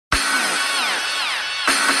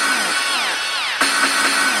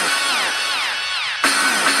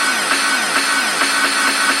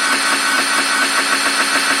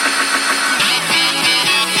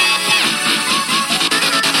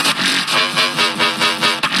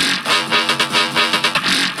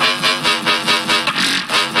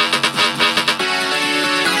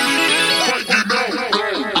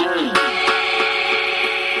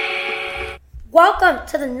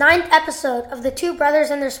9th episode of the Two Brothers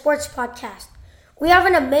and Their Sports podcast. We have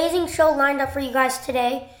an amazing show lined up for you guys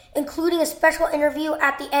today, including a special interview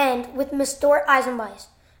at the end with Miss Dort Eisenbeis.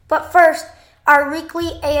 But first, our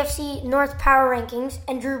weekly AFC North Power Rankings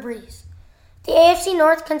and Drew Brees. The AFC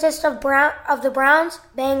North consists of the Browns,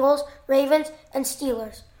 Bengals, Ravens, and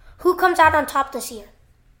Steelers. Who comes out on top this year?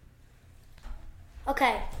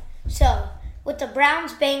 Okay, so with the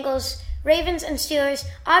Browns, Bengals, Ravens, and Steelers,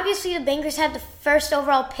 obviously the Bengals had the first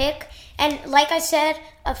overall pick, and like I said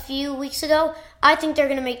a few weeks ago, I think they're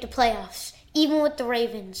going to make the playoffs, even with the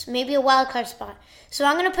Ravens, maybe a wild card spot. So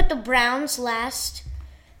I'm going to put the Browns last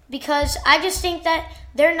because I just think that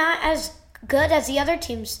they're not as good as the other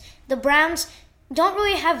teams. The Browns don't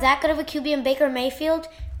really have that good of a QB in Baker Mayfield.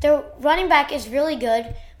 Their running back is really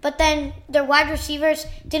good, but then their wide receivers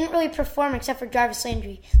didn't really perform except for Jarvis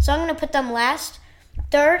Landry. So I'm going to put them last.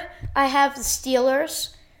 Third, I have the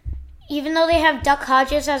Steelers. Even though they have Duck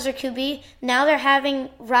Hodges as their QB, now they're having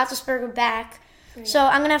Roethlisberger back. So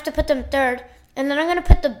I'm going to have to put them third. And then I'm going to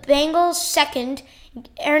put the Bengals second,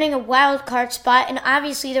 earning a wild card spot. And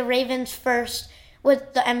obviously the Ravens first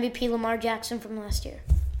with the MVP Lamar Jackson from last year.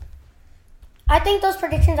 I think those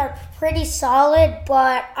predictions are pretty solid,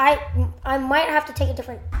 but I might have to take a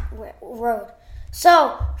different road.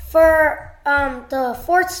 So for the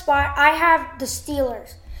fourth spot, I have the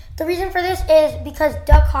Steelers. The reason for this is because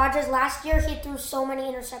Duck Hodges, last year he threw so many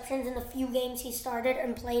interceptions in the few games he started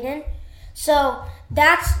and played in. So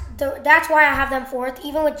that's why I have them fourth,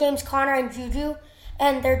 even with James Conner and Juju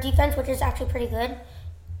and their defense, which is actually pretty good.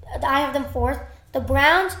 I have them fourth. The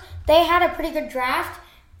Browns, they had a pretty good draft,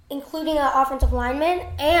 including an offensive lineman,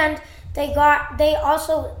 and they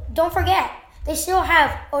also, don't forget, they still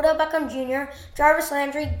have Odell Beckham Jr., Jarvis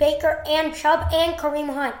Landry, Baker, and Chubb, and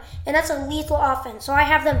Kareem Hunt. And that's a lethal offense. So I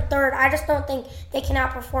have them third. I just don't think they can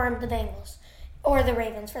outperform the Bengals. Or the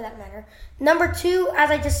Ravens, for that matter. Number two,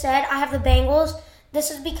 as I just said, I have the Bengals.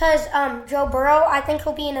 This is because Joe Burrow, I think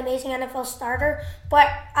he'll be an amazing NFL starter. But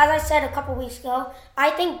as I said a couple weeks ago,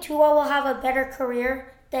 I think Tua will have a better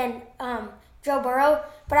career than Joe Burrow,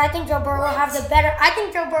 but I think Joe Burrow will have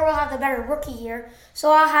the better rookie year.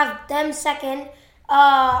 So I'll have them second.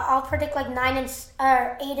 I'll predict like 8 and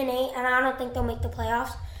 8, and I don't think they'll make the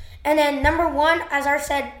playoffs. And then number one, as I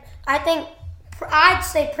said, I'd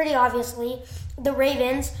say pretty obviously the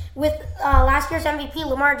Ravens with last year's MVP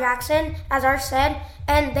Lamar Jackson, as I said,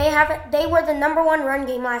 and they were the number one run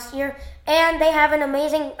game last year, and they have an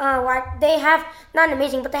amazing they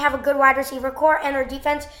have a good wide receiver core, and their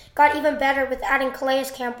defense got even better with adding Calais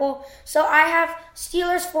Campbell. So I have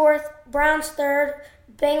Steelers fourth, Browns third,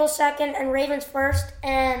 Bengals second, and Ravens first.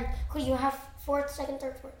 And who do you have fourth, second,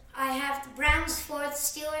 third, fourth? I have the Browns fourth,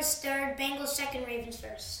 Steelers third, Bengals second, Ravens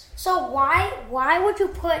first. So why would you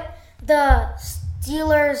put the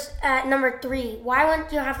Steelers at number 3? Why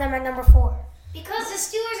wouldn't you have them at number 4? Because the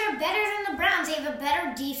Steelers are better than the Browns. They have a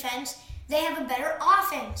better defense. They have a better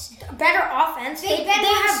offense. Better offense? They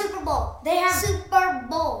have Super Bowl. They have Super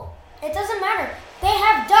Bowl. It doesn't matter. They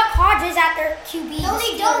have Duck Hodges at their QB. No,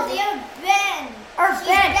 they don't. They have Ben. He's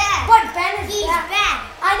Ben. Bad. But Ben is He's back. bad.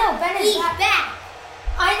 I know Ben is He's back. bad.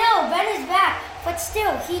 I know Ben is back. But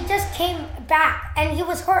still, he just came back, and he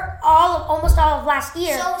was hurt almost all of last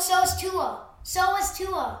year. So is Tua.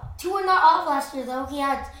 Tua not all of last year though.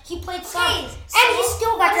 He played some, and he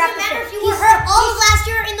still got Doesn't drafted. matter if you were hurt all of last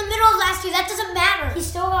year, in the middle of last year. That doesn't matter. He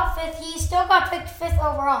still got fifth. He still got picked fifth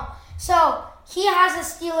overall. So he has the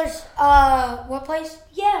Steelers. What place?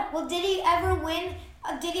 Yeah. Well, did he ever win?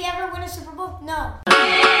 A Super Bowl? No.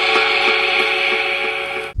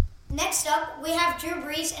 Next up, we have Drew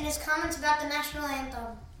Brees and his comments about the national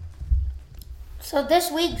anthem. So this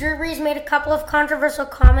week, Drew Brees made a couple of controversial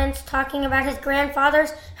comments talking about his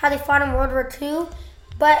grandfathers, how they fought in World War II.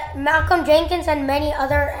 But Malcolm Jenkins and many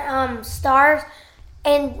other stars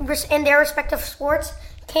in their respective sports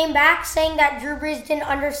came back saying that Drew Brees didn't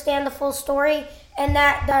understand the full story and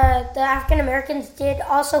that the African Americans did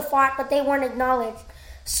also fought, but they weren't acknowledged.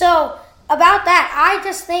 So about that, I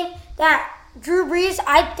just think that Drew Brees,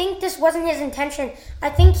 I think this wasn't his intention. I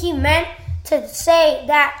think he meant to say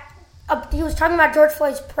that he was talking about George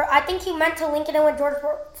Floyd's. I think he meant to link it in with George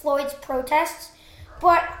Floyd's protests,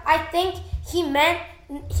 but I think he meant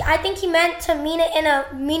to mean it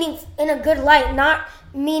in a good light, not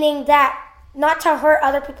to hurt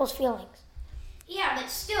other people's feelings. Yeah, but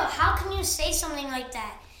still, how can you say something like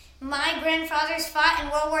that? My grandfathers fought in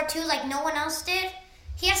World War II like no one else did.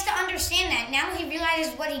 He has to understand that. Now he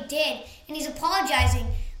realizes what he did, and he's apologizing,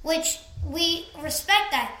 which we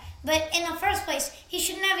respect that. But in the first place, he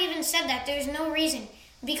shouldn't have even said that. There's no reason.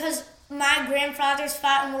 Because my grandfathers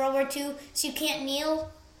fought in World War II, so you can't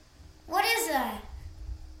kneel. What is that?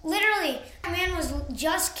 Literally, a man was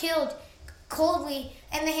just killed coldly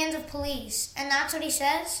in the hands of police, and that's what he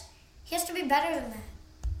says? He has to be better than that.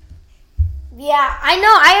 Yeah, I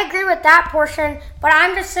know. I agree with that portion, but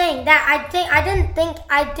I'm just saying that I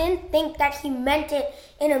didn't think that he meant it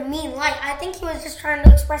in a mean light. I think he was just trying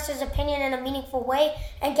to express his opinion in a meaningful way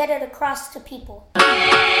and get it across to people.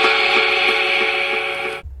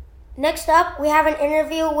 Next up, we have an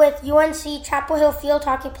interview with UNC Chapel Hill field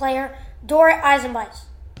hockey player Dorit Eisenbeis.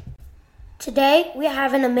 Today, we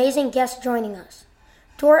have an amazing guest joining us.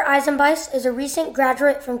 Dorit Eisenbeis is a recent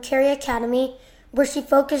graduate from Carey Academy, where she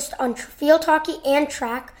focused on field hockey and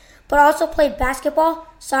track, but also played basketball,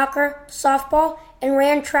 soccer, softball, and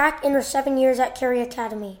ran track in her 7 years at Carey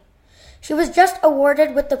Academy. She was just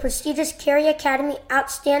awarded with the prestigious Carey Academy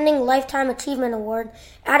Outstanding Lifetime Achievement Award,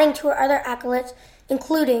 adding to her other accolades,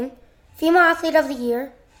 including Female Athlete of the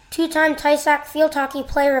Year, two-time TISAC Field Hockey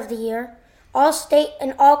Player of the Year, All-State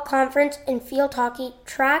and All-Conference in field hockey,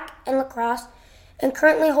 track, and lacrosse, and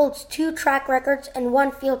currently holds 2 track records and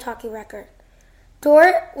 1 field hockey record.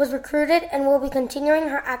 Dorit was recruited and will be continuing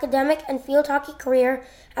her academic and field hockey career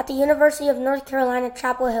at the University of North Carolina,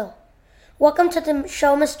 Chapel Hill. Welcome to the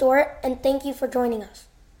show, Ms. Dorit, and thank you for joining us.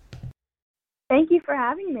 Thank you for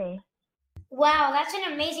having me. Wow, that's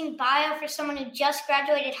an amazing bio for someone who just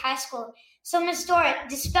graduated high school. So, Ms. Dorit,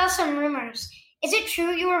 dispel some rumors. Is it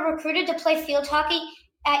true you were recruited to play field hockey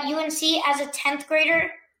at UNC as a 10th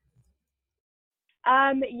grader?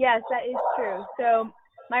 Yes, that is true. So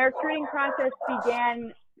my recruiting process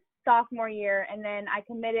began sophomore year, and then I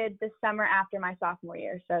committed the summer after my sophomore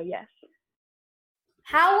year. So yes.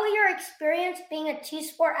 How will your experience being a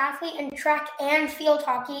two-sport athlete in track and field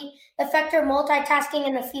hockey affect your multitasking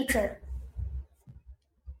in the future?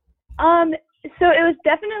 So it was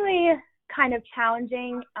definitely kind of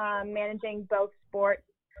challenging managing both sports.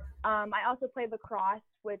 I also played lacrosse,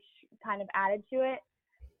 which kind of added to it.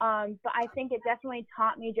 But I think it definitely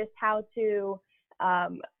taught me just how to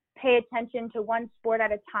pay attention to one sport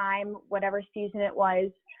at a time, whatever season it was,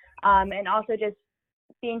 and also just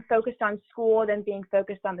being focused on school, then being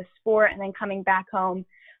focused on the sport, and then coming back home,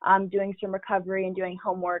 doing some recovery and doing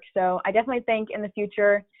homework. So I definitely think in the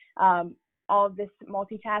future, all of this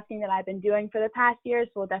multitasking that I've been doing for the past years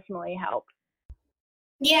will definitely help.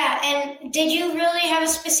 Yeah, and did you really have a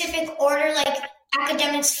specific order, like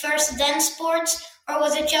academics first, then sports, or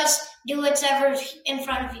was it just do whatever's in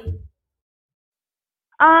front of you?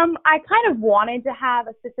 I kind of wanted to have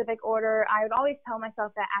a specific order. I would always tell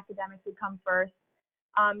myself that academics would come first.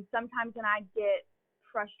 Sometimes when I get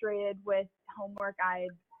frustrated with homework, I'd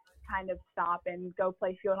kind of stop and go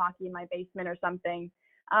play field hockey in my basement or something.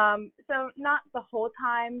 So not the whole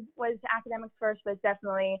time was academics first, but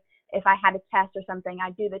definitely if I had a test or something,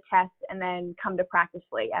 I'd do the test and then come to practice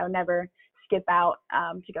late. I would never skip out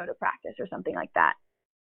to go to practice or something like that.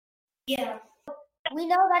 Yeah. We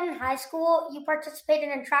know that in high school you participated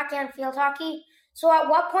in track and field hockey. So at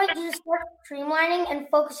what point do you start streamlining and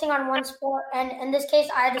focusing on one sport? And in this case,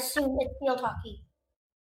 I'd assume it's field hockey.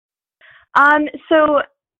 So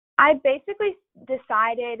I basically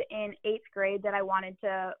decided in 8th grade that I wanted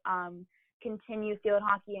to continue field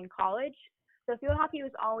hockey in college. So field hockey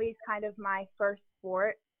was always kind of my first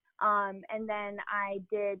sport. And then I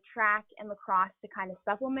did track and lacrosse to kind of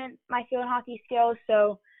supplement my field hockey skills.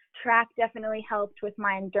 So track definitely helped with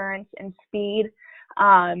my endurance and speed.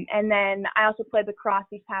 And then I also played lacrosse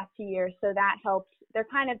these past 2 years, so that helped. They're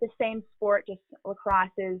kind of the same sport, just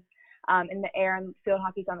lacrosse is in the air and field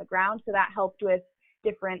hockey's on the ground. So that helped with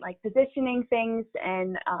different like positioning things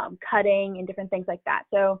and cutting and different things like that.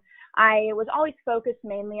 So I was always focused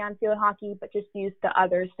mainly on field hockey, but just used the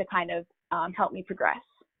others to kind of help me progress.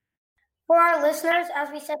 For our listeners, as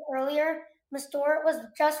we said earlier, Ms. Dorit was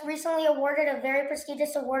just recently awarded a very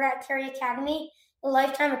prestigious award at Carey Academy, the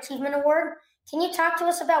Lifetime Achievement Award. Can you talk to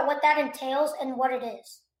us about what that entails and what it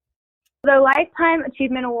is? The Lifetime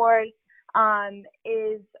Achievement Award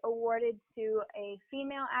is awarded to a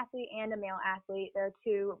female athlete and a male athlete. There are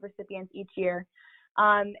 2 recipients each year.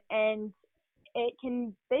 And it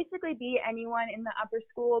can basically be anyone in the upper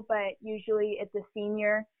school, but usually it's a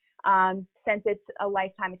senior since it's a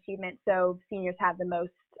lifetime achievement. So seniors have the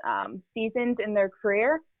most seasons in their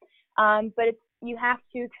career. But you have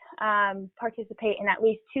to participate in at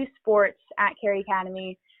least 2 sports at Carey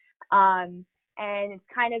Academy. And it's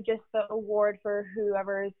kind of just the award for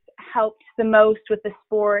whoever's helped the most with the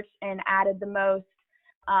sport and added the most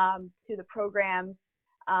to the program.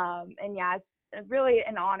 And yeah, it's really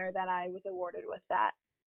an honor that I was awarded with that.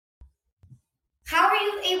 How are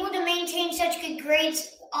you able to maintain such good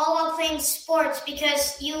grades all while playing sports?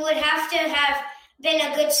 Because you would have to have been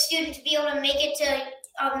a good student to be able to make it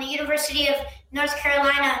to the University of North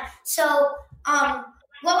Carolina. So,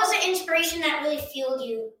 what was the inspiration that really fueled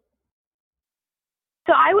you?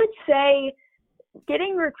 So I would say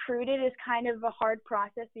getting recruited is kind of a hard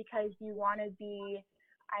process because you want to be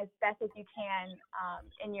as best as you can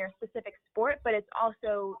in your specific sport, but it's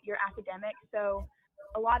also your academics. So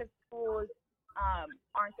a lot of schools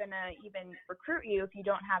aren't going to even recruit you if you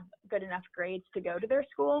don't have good enough grades to go to their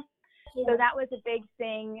school. Yeah. So that was a big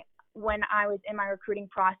thing when I was in my recruiting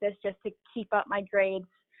process, just to keep up my grades,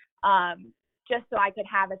 just so I could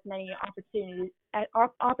have as many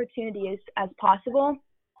opportunities as possible.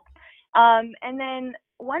 And then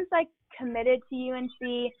once I committed to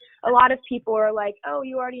UNC, a lot of people are like, oh,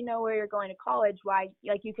 you already know where you're going to college. Why,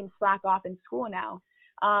 like, you can slack off in school now.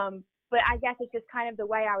 But I guess it's just kind of the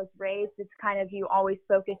way I was raised. It's kind of, you always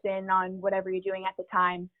focus in on whatever you're doing at the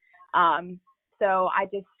time. So I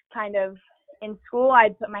just kind of, in school,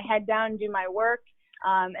 I'd put my head down and do my work,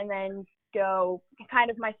 and then go, kind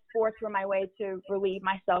of my sports were my way to relieve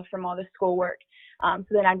myself from all the schoolwork. So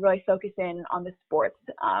then I'd really focus in on the sports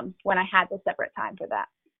when I had the separate time for that.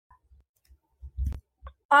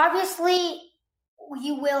 Obviously,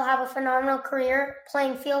 you will have a phenomenal career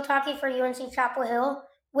playing field hockey for UNC Chapel Hill,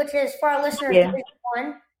 which is, for our listeners, Division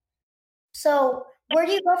 1. So where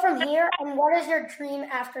do you go from here, and what is your dream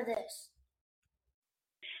after this?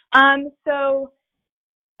 So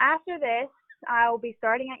after this, I'll be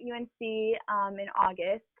starting at UNC in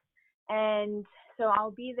August, and so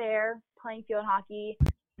I'll be there playing field hockey.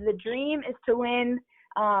 The dream is to win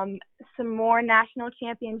some more national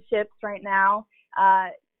championships right now.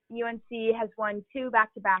 UNC has won 2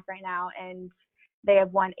 back-to-back right now, and they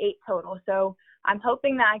have won 8 total. So I'm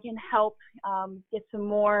hoping that I can help get some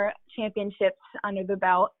more championships under the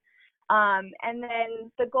belt. And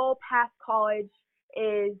then the goal past college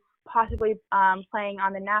is possibly playing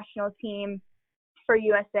on the national team for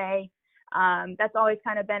USA. That's always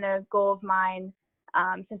kind of been a goal of mine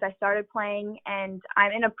since I started playing. And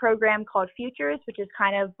I'm in a program called Futures, which is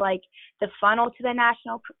kind of like the funnel to the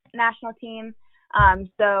national team.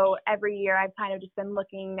 So every year I've kind of just been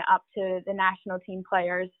looking up to the national team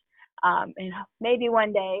players, and maybe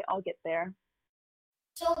one day I'll get there.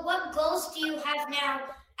 So what goals do you have now?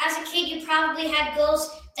 As a kid, you probably had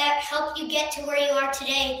goals that helped you get to where you are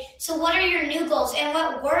today. So what are your new goals, and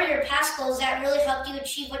what were your past goals that really helped you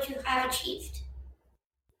achieve what you have achieved?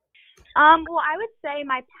 Well, I would say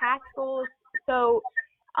my past goals, so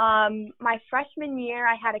my freshman year,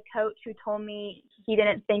 I had a coach who told me he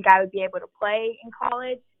didn't think I would be able to play in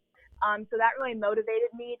college. So that really motivated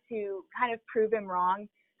me to kind of prove him wrong.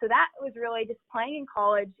 So that was really just playing in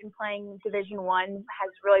college and playing Division I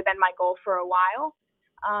has really been my goal for a while.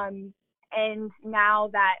 And now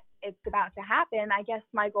that it's about to happen, I guess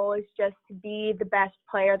my goal is just to be the best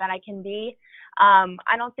player that I can be.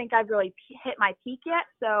 I don't think I've really hit my peak yet,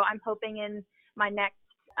 so I'm hoping in my next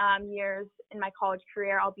years in my college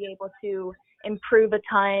career, I'll be able to improve a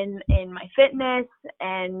ton in my fitness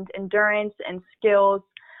and endurance and skills.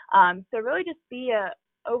 So really just be a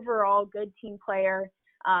overall good team player,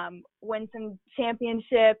 win some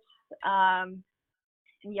championships.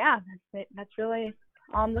 Yeah, that's really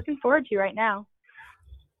all I'm looking forward to right now.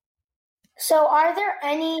 So are there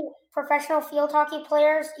any professional field hockey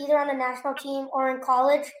players, either on the national team or in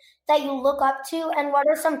college, that you look up to? And what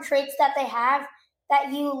are some traits that they have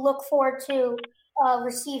that you look forward to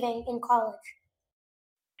receiving in college?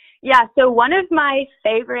 Yeah, so one of my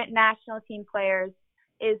favorite national team players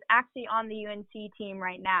is actually on the UNC team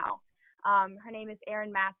right now. Her name is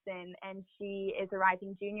Erin Matson, and she is a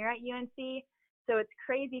rising junior at UNC. So it's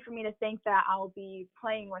crazy for me to think that I'll be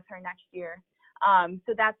playing with her next year.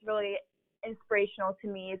 So that's really inspirational to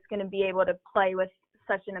me. It's going to be able to play with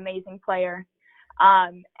such an amazing player.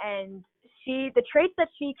 And the traits that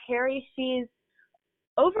she carries, she's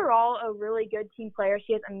overall a really good team player.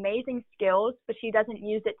 She has amazing skills, but she doesn't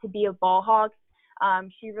use it to be a ball hog.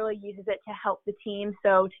 She really uses it to help the team.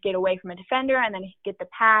 So to get away from a defender and then get the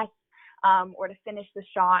pass, or to finish the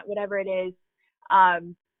shot, whatever it is.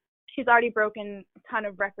 She's already broken a ton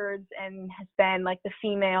of records and has been like the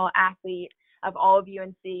female athlete of all of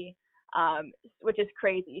UNC, which is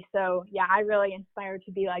crazy. So yeah, I really aspire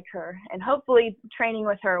to be like her, and hopefully training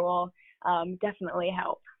with her will definitely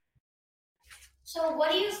help. So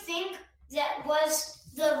what do you think that was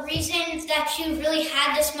the reason that you really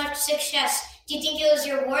had this much success? Do you think it was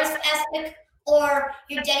your work ethic or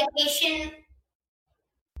your dedication?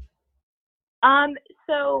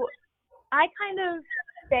 So I kind of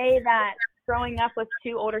say that growing up with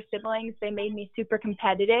 2 older siblings, they made me super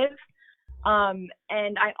competitive.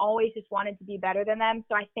 And I always just wanted to be better than them.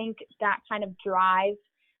 So I think that kind of drive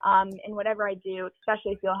in whatever I do,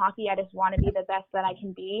 especially field hockey, I just want to be the best that I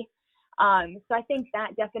can be. So I think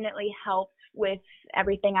that definitely helps with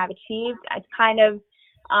everything I've achieved. It's kind of,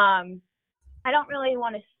 I don't really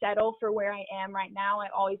want to settle for where I am right now. I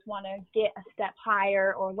always want to get a step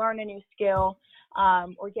higher or learn a new skill,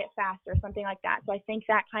 or get faster, something like that. So I think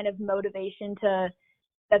that kind of motivation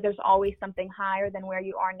that there's always something higher than where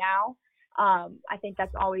you are now. I think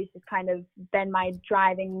that's always just kind of been my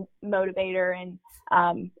driving motivator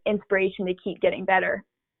and inspiration to keep getting better.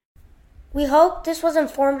 We hope this was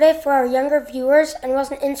informative for our younger viewers and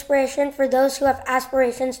was an inspiration for those who have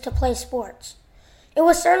aspirations to play sports. It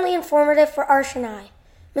was certainly informative for Arsh and I.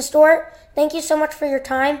 Ms. Stewart, thank you so much for your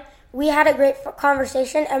time. We had a great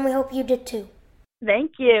conversation, and we hope you did too.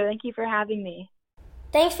 Thank you. Thank you for having me.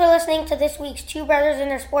 Thanks for listening to this week's Two Brothers in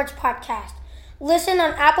Their Sports podcast. Listen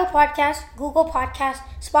on Apple Podcasts, Google Podcasts,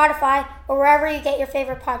 Spotify, or wherever you get your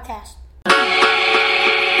favorite podcasts.